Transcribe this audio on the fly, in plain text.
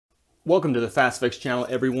Welcome to the Fast Fix channel,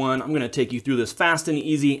 everyone. I'm going to take you through this fast and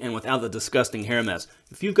easy and without the disgusting hair mess.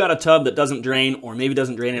 If you've got a tub that doesn't drain or maybe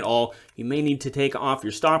doesn't drain at all, you may need to take off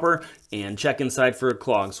your stopper and check inside for a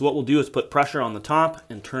clog. So what we'll do is put pressure on the top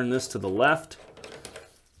and turn this to the left.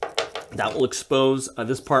 That will expose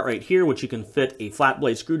this part right here, which you can fit a flat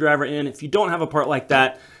blade screwdriver in. If you don't have a part like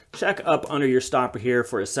that, check up under your stopper here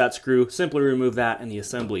for a set screw. Simply remove that and the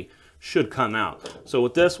assembly should come out. So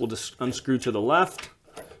with this, we'll just unscrew to the left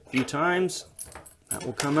few times. That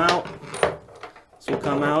will come out. This will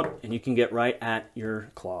come out and you can get right at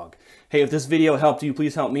your clog. Hey, if this video helped you,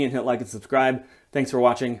 please help me and hit like and subscribe. Thanks for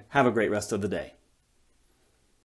watching. Have a great rest of the day.